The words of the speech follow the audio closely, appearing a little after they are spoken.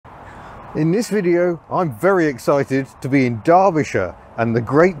In this video, I'm very excited to be in Derbyshire and the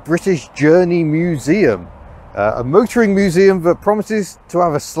Great British Journey Museum, a motoring museum that promises to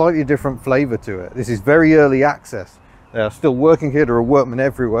have a slightly different flavour to it. This is very early access. They are still working here, there are workmen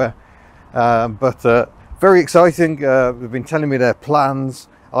everywhere, but very exciting. They've been telling me their plans.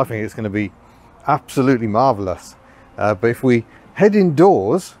 I think it's going to be absolutely marvellous. But if we head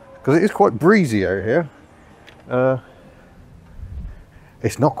indoors, because it is quite breezy out here,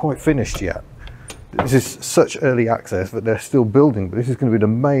 it's not quite finished yet. This is such early access that they're still building, but this is going to be the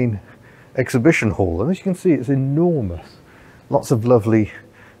main exhibition hall, and as you can see, it's enormous. Lots of lovely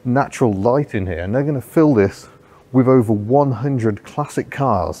natural light in here, and they're going to fill this with over 100 classic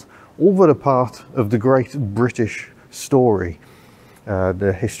cars, all that are part of the great British story,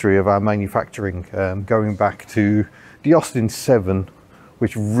 the history of our manufacturing, going back to the Austin 7,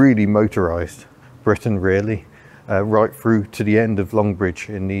 which really motorised Britain, really. Right through to the end of Longbridge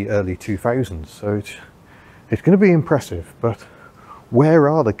in the early 2000s. So it's going to be impressive, but where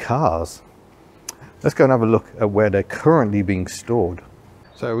are the cars? Let's go and have a look at where they're currently being stored.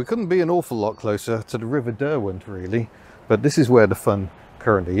 So we couldn't be an awful lot closer to the River Derwent, really, but this is where the fun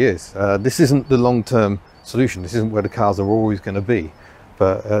currently is. This isn't the long-term solution. This isn't where the cars are always going to be,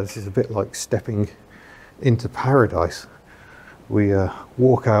 but this is a bit like stepping into paradise. We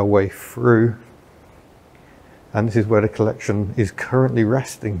walk our way through, and this is where the collection is currently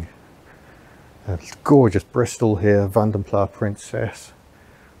resting. Gorgeous Bristol here, Vanden Plas Princess.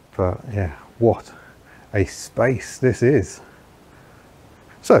 But yeah, what a space this is.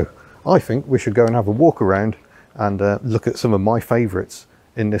 So I think we should go and have a walk around and look at some of my favourites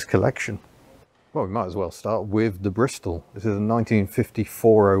in this collection. Well, we might as well start with the Bristol. This is a 1950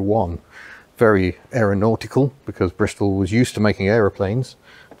 401. Very aeronautical, because Bristol was used to making aeroplanes,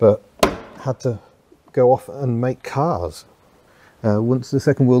 but had to go off and make cars once the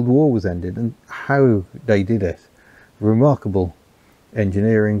Second World War was ended, and how they did it. Remarkable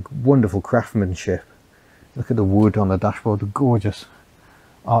engineering, wonderful craftsmanship. Look at the wood on the dashboard, the gorgeous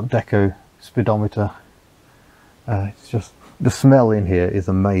Art Deco speedometer. It's just, the smell in here is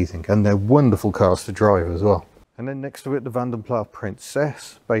amazing, and they're wonderful cars to drive as well. And then next to it, the Vanden Plas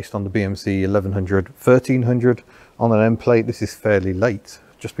Princess, based on the BMC 1100 1300 on an M plate. This is fairly late,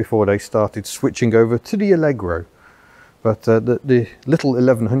 just before they started switching over to the Allegro, but the little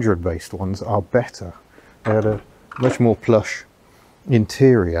 1100 based ones are better. They had a much more plush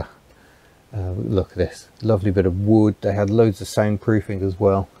interior. Look at this lovely bit of wood. They had loads of soundproofing as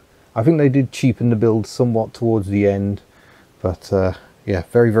well. I think they did cheapen the build somewhat towards the end, but yeah,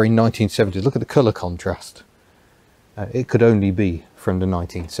 very 1970s. Look at the colour contrast. It could only be from the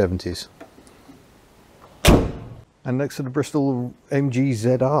 1970s. And next to the Bristol MG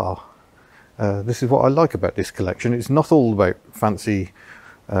ZR. This is what I like about this collection. It's not all about fancy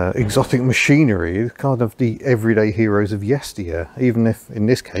exotic machinery. It's kind of the everyday heroes of yesteryear, even if in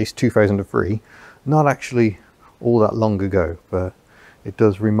this case 2003, not actually all that long ago, but it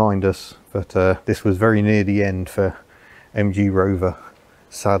does remind us that this was very near the end for MG Rover,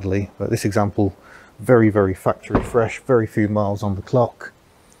 sadly. But this example, very factory fresh, very few miles on the clock.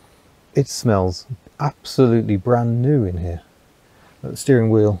 It smells absolutely brand new in here. The steering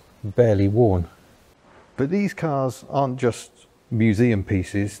wheel barely worn. But these cars aren't just museum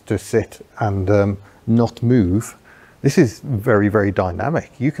pieces to sit and not move. This is very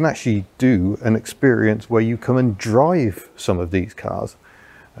dynamic. You can actually do an experience where you come and drive some of these cars.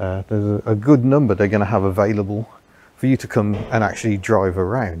 There's a good number they're going to have available for you to come and actually drive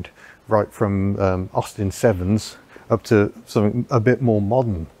around, right from Austin 7s up to something a bit more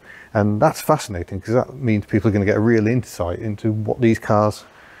modern. And that's fascinating, because that means people are going to get a real insight into what these cars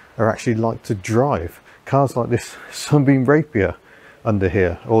are actually like to drive. Cars like this Sunbeam Rapier under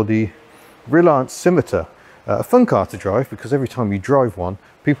here, or the Reliance Scimitar. A fun car to drive, because every time you drive one,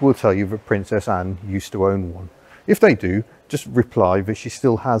 people will tell you that Princess Anne used to own one. If they do, just reply that she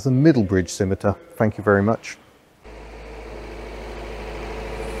still has a Middlebridge Scimitar. Thank you very much.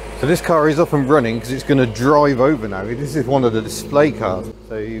 So this car is up and running because it's going to drive over now. This is one of the display cars.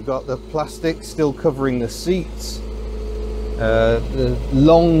 So you've got the plastic still covering the seats, the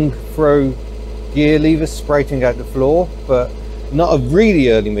long throw gear levers sprouting out the floor, but not a really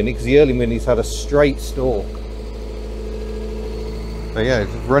early Mini, because the early Minis had a straight stalk. But yeah,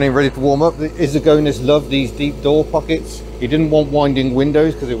 it's running, ready to warm up. The Isogonis loved these deep door pockets. He didn't want winding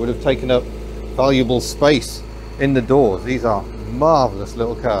windows because it would have taken up valuable space in the doors. These are marvellous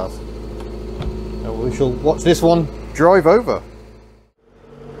little cars. And we shall watch this one drive over.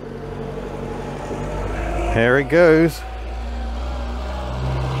 Here it goes.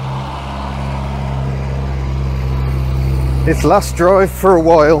 Its last drive for a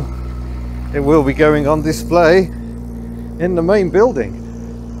while. it will be going on display in the main building.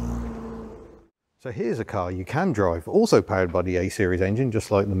 So here's a car you can drive, also powered by the A-Series engine,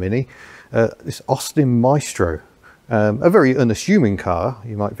 just like the Mini. This Austin Maestro. A very unassuming car,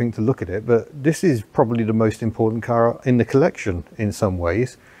 you might think to look at it, but this is probably the most important car in the collection in some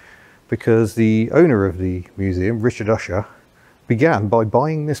ways, because the owner of the museum, Richard Usher, began by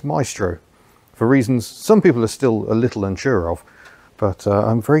buying this Maestro for reasons some people are still a little unsure of, but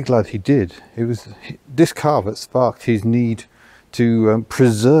I'm very glad he did. It was this car that sparked his need to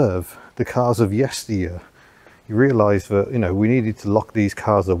preserve the cars of yesteryear. He realised that, you know, we needed to lock these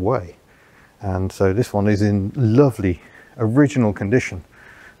cars away, and so this one is in lovely original condition.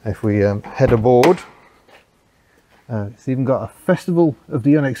 If we head aboard, it's even got a Festival of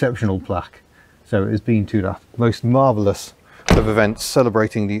the Unexceptional plaque, so it has been to that most marvellous of events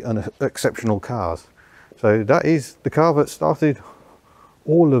celebrating the unexceptional cars. So that is the car that started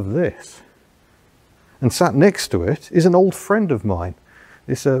all of this, and sat next to it is an old friend of mine.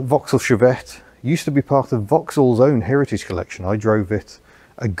 This Vauxhall Chevette used to be part of Vauxhall's own heritage collection. I drove it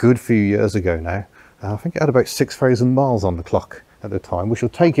a good few years ago now. I think it had about 6,000 miles on the clock at the time. We shall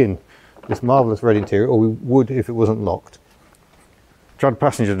take in this marvellous red interior, or we would if it wasn't locked. Try the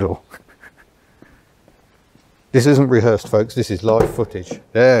passenger door. This isn't rehearsed, folks, this is live footage.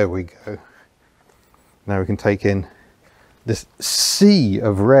 There we go. Now we can take in this sea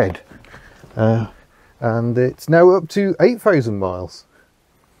of red. And it's now up to 8,000 miles.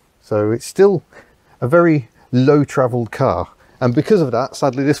 So it's still a very low travelled car. And because of that,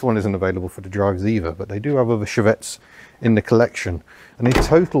 sadly, this one isn't available for the drivers either, but they do have other Chevettes in the collection. And in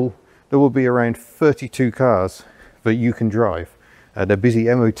total, there will be around 32 cars that you can drive. They're busy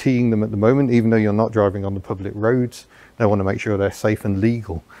MOTing them at the moment, even though you're not driving on the public roads. They want to make sure they're safe and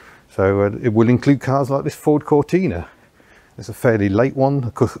legal. So it will include cars like this Ford Cortina. It's a fairly late one,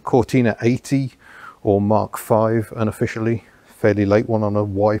 a Cortina 80 or Mark V unofficially. Fairly late one on a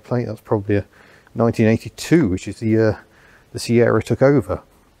Y plate. That's probably a 1982, which is the year the Sierra took over.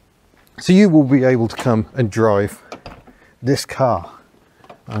 So you will be able to come and drive this car.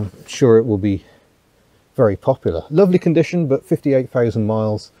 I'm sure it will be very popular. Lovely condition, but 58,000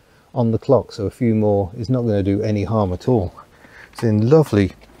 miles on the clock, so a few more is not going to do any harm at all. It's in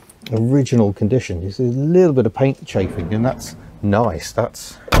lovely original condition. You see a little bit of paint chafing, and that's nice.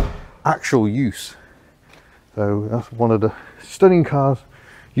 That's actual use. So that's one of the stunning cars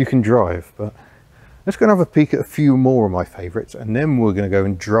you can drive. But let's go and have a peek at a few more of my favourites, and then we're going to go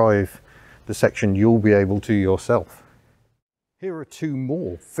and drive the section you'll be able to yourself. Here are two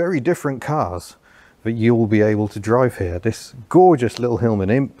more very different cars that you'll be able to drive here. This gorgeous little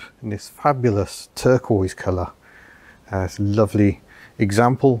Hillman Imp in this fabulous turquoise colour. It's a lovely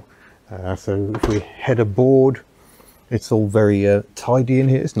example. So if we head aboard, it's all very tidy in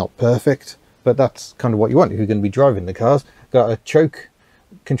here. It's not perfect, but that's kind of what you want if you're going to be driving the cars. Got a choke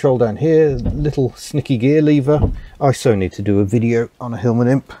control down here, little snicky gear lever. I so need to do a video on a Hillman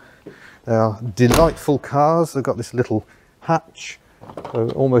Imp. They are delightful cars. They've got this little hatch, so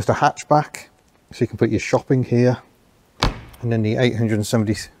almost a hatchback, so you can put your shopping here, and then the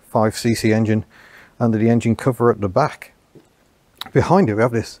 875cc engine under the engine cover at the back. Behind it we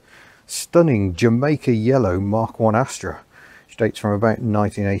have this stunning Jamaica yellow Mark I Astra, which dates from about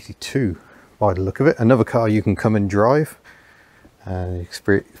 1982 by the look of it. Another car you can come and drive and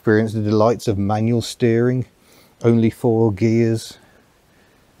experience the delights of manual steering, only 4 gears,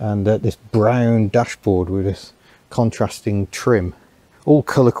 and this brown dashboard with this contrasting trim, all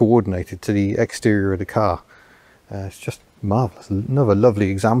colour coordinated to the exterior of the car. It's just marvellous. Another lovely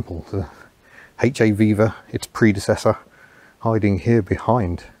example. The HA Viva, its predecessor, hiding here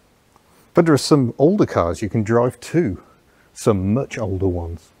behind. But there are some older cars you can drive too, some much older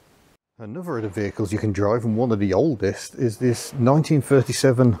ones. Another of the vehicles you can drive, and one of the oldest, is this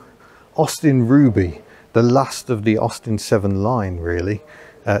 1937 Austin Ruby, the last of the Austin 7 line really.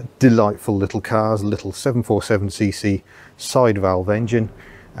 Delightful little cars, little 747cc side valve engine,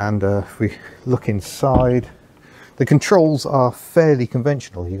 and if we look inside, the controls are fairly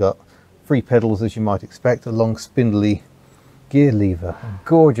conventional. You've got 3 pedals as you might expect, a long spindly gear lever, a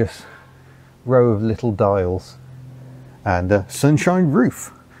gorgeous row of little dials, and a sunshine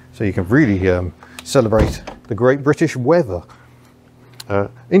roof, so you can really celebrate the great British weather.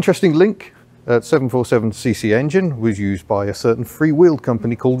 Interesting link. 747cc engine was used by a certain freewheeled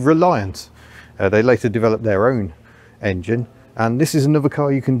company called Reliant. They later developed their own engine, and this is another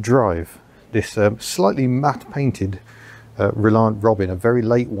car you can drive. This slightly matte painted Reliant Robin, a very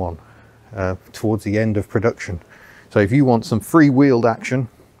late one, towards the end of production. So if you want some freewheeled action,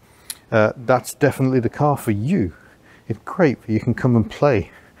 that's definitely the car for you. It's great, you can come and play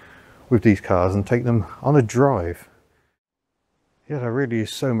with these cars and take them on a drive. Yeah, there really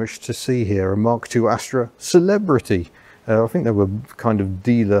is so much to see here. A Mark II Astra Celebrity. I think they were kind of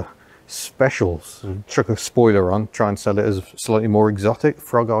dealer specials. Chuck a spoiler on, try and sell it as slightly more exotic.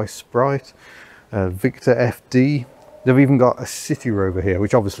 Frog Eye Sprite, Victor FD. They've even got a City Rover here,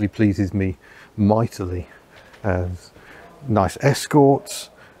 which obviously pleases me mightily. Nice escorts.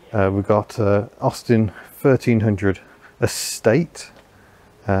 We've got Austin 1300 Estate.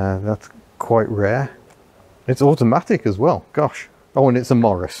 That's quite rare. It's automatic as well. Gosh. Oh, and it's a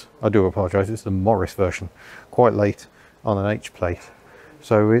Morris. I do apologise. It's the Morris version. Quite late on an H plate.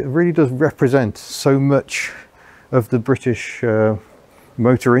 So it really does represent so much of the British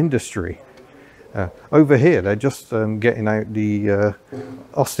motor industry. Over here, they're just getting out the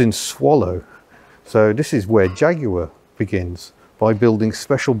Austin Swallow. So this is where Jaguar begins, by building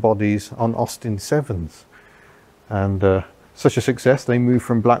special bodies on Austin 7s. And such a success, they moved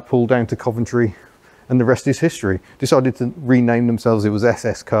from Blackpool down to Coventry, and the rest is history. Decided to rename themselves. It was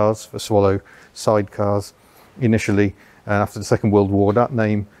SS Cars for Swallow sidecars initially. And after the Second World War, that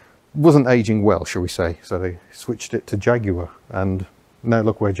name wasn't aging well, shall we say. So they switched it to Jaguar. And now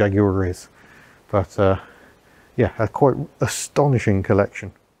look where Jaguar is. But yeah, a quite astonishing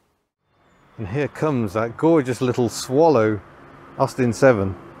collection. And here comes that gorgeous little Swallow Austin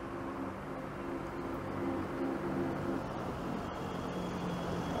 7.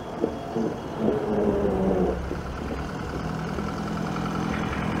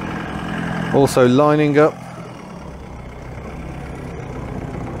 Also lining up,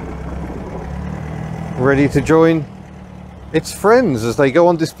 ready to join its friends as they go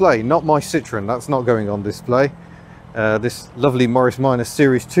on display. Not my Citroen, that's not going on display. This lovely Morris Minor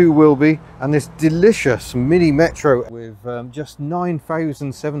Series 2 will be, and this delicious Mini Metro with just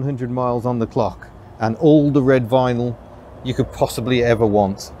 9,700 miles on the clock and all the red vinyl you could possibly ever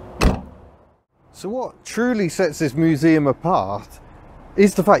want. So what truly sets this museum apart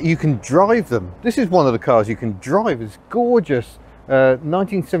is the fact you can drive them. This is one of the cars you can drive. It's gorgeous.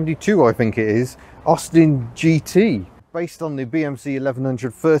 1972 I think it is, Austin GT, based on the BMC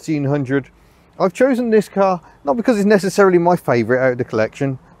 1100 1300. I've chosen this car not because it's necessarily my favourite out of the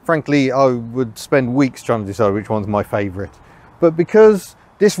collection. Frankly, I would spend weeks trying to decide which one's my favourite. But because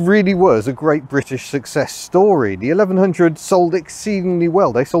this really was a great British success story. The 1100 sold exceedingly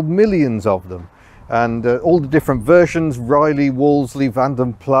well. They sold millions of them. And all the different versions, Riley, Wolseley,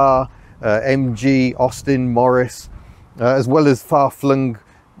 Vanden Plas, MG, Austin, Morris, as well as far-flung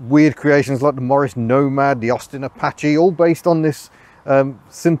weird creations like the Morris Nomad, the Austin Apache, all based on this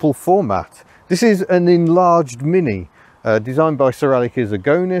simple format. This is an enlarged Mini, designed by Sir Alec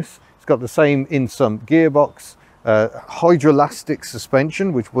Izagonis. It's got the same in-sump gearbox, hydrolastic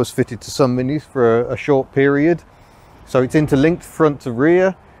suspension, which was fitted to some Minis for a short period. So it's interlinked front to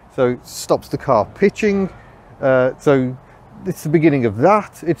rear, so it stops the car pitching. So it's the beginning of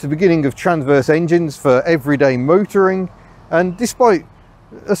that. It's the beginning of transverse engines for everyday motoring. And despite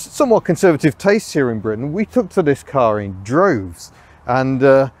a somewhat conservative taste here in Britain, we took to this car in droves. And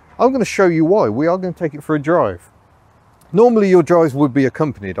I'm going to show you why. We are going to take it for a drive. Normally your drives would be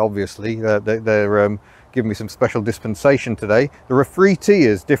accompanied, obviously. They're giving me some special dispensation today. There are 3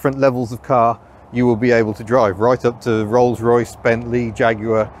 tiers, different levels of car you will be able to drive, right up to Rolls-Royce, Bentley,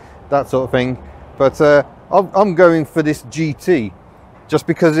 Jaguar, that sort of thing. But I'm going for this GT just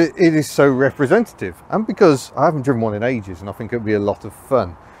because it is so representative, and because I haven't driven one in ages and I think it'll be a lot of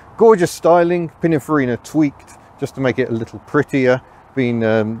fun. Gorgeous styling, Pininfarina tweaked just to make it a little prettier. Being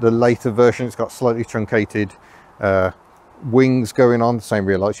the later version, it's got slightly truncated wings going on, the same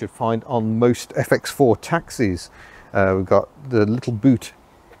rear lights you'd find on most FX4 taxis. We've got the little boot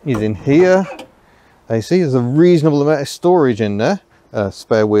is in here. You see there's a reasonable amount of storage in there,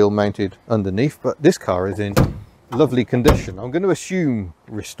 spare wheel mounted underneath, but this car is in lovely condition. I'm going to assume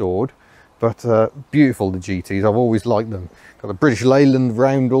restored, but beautiful, the GTs. I've always liked them. Got a British Leyland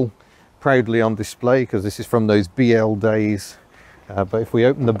roundel proudly on display because this is from those BL days. But if we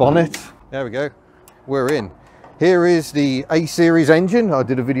open the bonnet, there we go, we're in. Here is the A-Series engine. I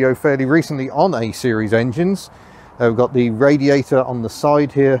did a video fairly recently on A-Series engines. We've got the radiator on the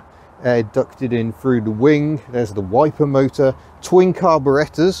side here, air ducted in through the wing. There's the wiper motor, twin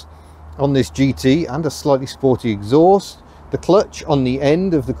carburetors on this GT and a slightly sporty exhaust. The clutch on the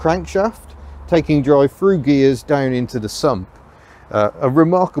end of the crankshaft, taking drive through gears down into the sump. A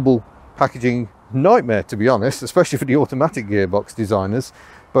remarkable packaging nightmare, to be honest, especially for the automatic gearbox designers,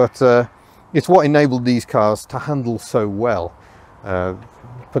 but it's what enabled these cars to handle so well.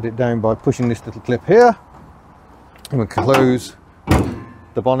 Put it down by pushing this little clip here, and we close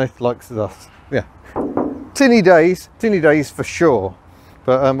the bonnet like that. Yeah, tinny days for sure.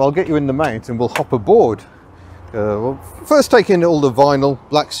 But I'll get you in the mount and we'll hop aboard. We'll first take in all the vinyl,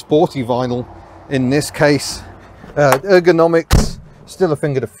 black sporty vinyl in this case. Ergonomics, still a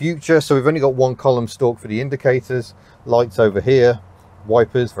thing of the future. So we've only got one column stalk for the indicators, lights over here,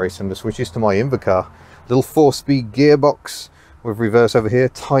 wipers, very similar switches to my Invacar. Little 4-speed gearbox with reverse over here,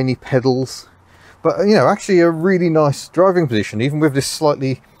 tiny pedals. But you know, actually a really nice driving position, even with this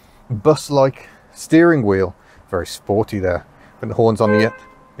slightly bus-like steering wheel. Very sporty there. Put the horns on yet.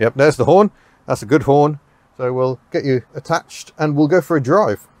 Yep, there's the horn. That's a good horn. So we'll get you attached and we'll go for a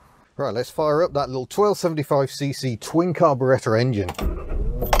drive. Right, let's fire up that little 1275cc twin carburetor engine.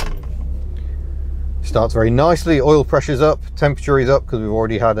 Starts very nicely, oil pressure's up, temperature is up because we've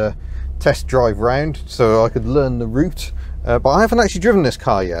already had a test drive round so I could learn the route. But I haven't actually driven this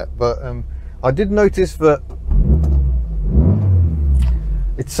car yet, but I did notice that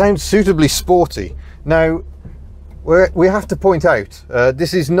it sounds suitably sporty. Now, we have to point out,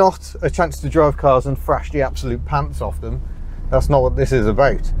 this is not a chance to drive cars and thrash the absolute pants off them. That's not what this is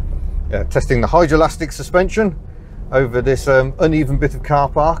about. Testing the hydroelastic suspension over this uneven bit of car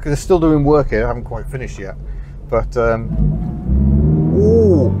park. They're still doing work here, I haven't quite finished yet. But,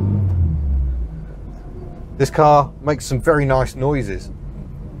 ooh, this car makes some very nice noises.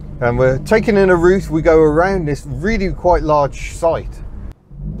 And we're taking in a route, we go around this really quite large site.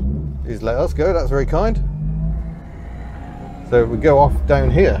 Please let us go, that's very kind. So we go off down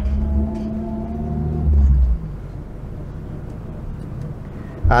here.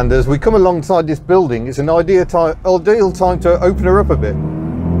 And as we come alongside this building, it's an ideal time to open her up a bit.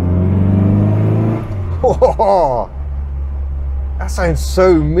 Oh, that sounds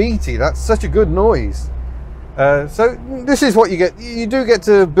so meaty, that's such a good noise. So this is what you get. You do get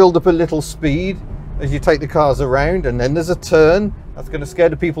to build up a little speed as you take the cars around, and then there's a turn. That's going to scare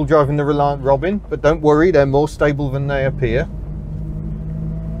the people driving the Reliant Robin, but don't worry, they're more stable than they appear.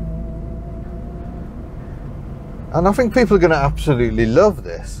 And I think people are going to absolutely love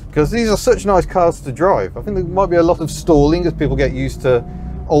this, because these are such nice cars to drive. I think there might be a lot of stalling as people get used to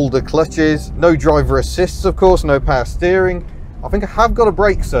older clutches. No driver assists, of course, no power steering. I think I have got a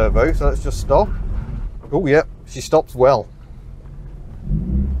brake servo, so let's just stop. Oh, yep, she stops well.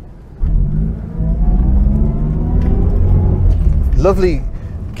 Lovely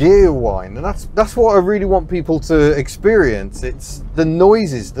gear whine, and that's what I really want people to experience. It's the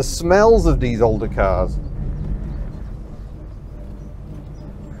noises, the smells of these older cars.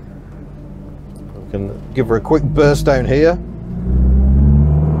 We can give her a quick burst down here.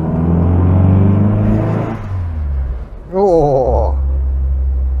 Oh,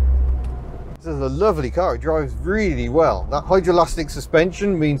 this is a lovely car. It drives really well. That hydroelastic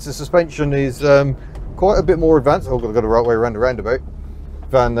suspension means the suspension is quite a bit more advanced. Oh, I've got to go the right way around the roundabout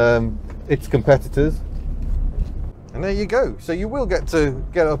than its competitors. And there you go. So you will get to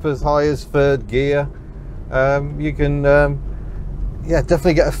get up as high as third gear. You can yeah,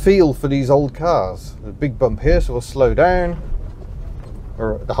 definitely get a feel for these old cars. The big bump here, so we'll slow down.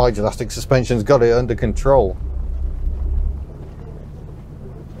 Or the hydroelastic suspension's got it under control.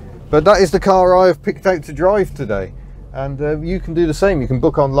 But that is the car I've picked out to drive today, and you can do the same. You can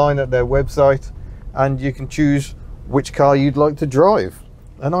book online at their website and you can choose which car you'd like to drive,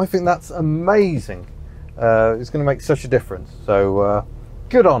 and I think that's amazing. It's going to make such a difference, so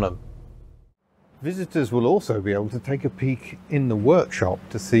good on them. Visitors will also be able to take a peek in the workshop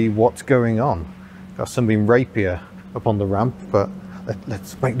to see what's going on. Got Sunbeam Rapier up on the ramp, but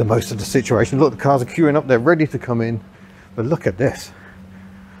let's make the most of the situation. Look, the cars are queuing up, they're ready to come in, but look at this.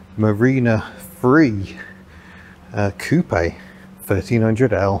 Marina Free Coupe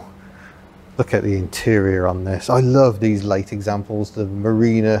 1300L. Look at the interior on this. I love these late examples, the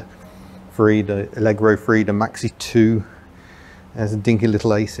Marina Free, the Allegro Free, the Maxi 2. There's a dinky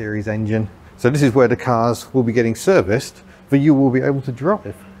little A series engine. So this is where the cars will be getting serviced, but you will be able to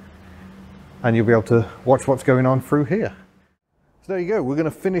drive. And you'll be able to watch what's going on through here. So there you go, we're going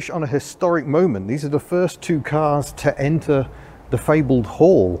to finish on a historic moment. These are the first two cars to enter the fabled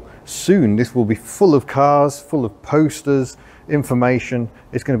hall. Soon this will be full of cars, full of posters, information.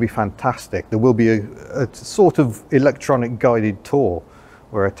 It's going to be fantastic. There will be a sort of electronic guided tour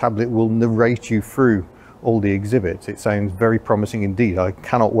where a tablet will narrate you through all the exhibits. It sounds very promising indeed. I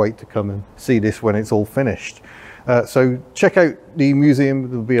cannot wait to come and see this when it's all finished. So check out the museum.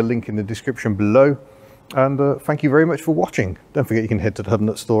 There'll be a link in the description below. And thank you very much for watching. Don't forget you can head to the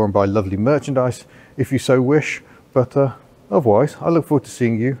Hubnut store and buy lovely merchandise if you so wish. But otherwise, I look forward to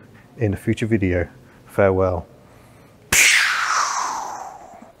seeing you in a future video. Farewell.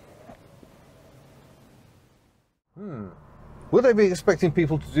 Will they be expecting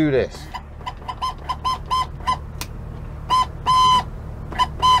people to do this?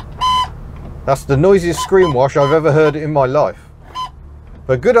 That's the noisiest screen wash I've ever heard in my life.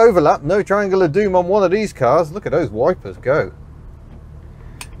 But good overlap, no triangle of doom on one of these cars. Look at those wipers go.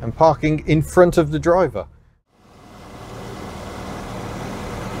 And parking in front of the driver.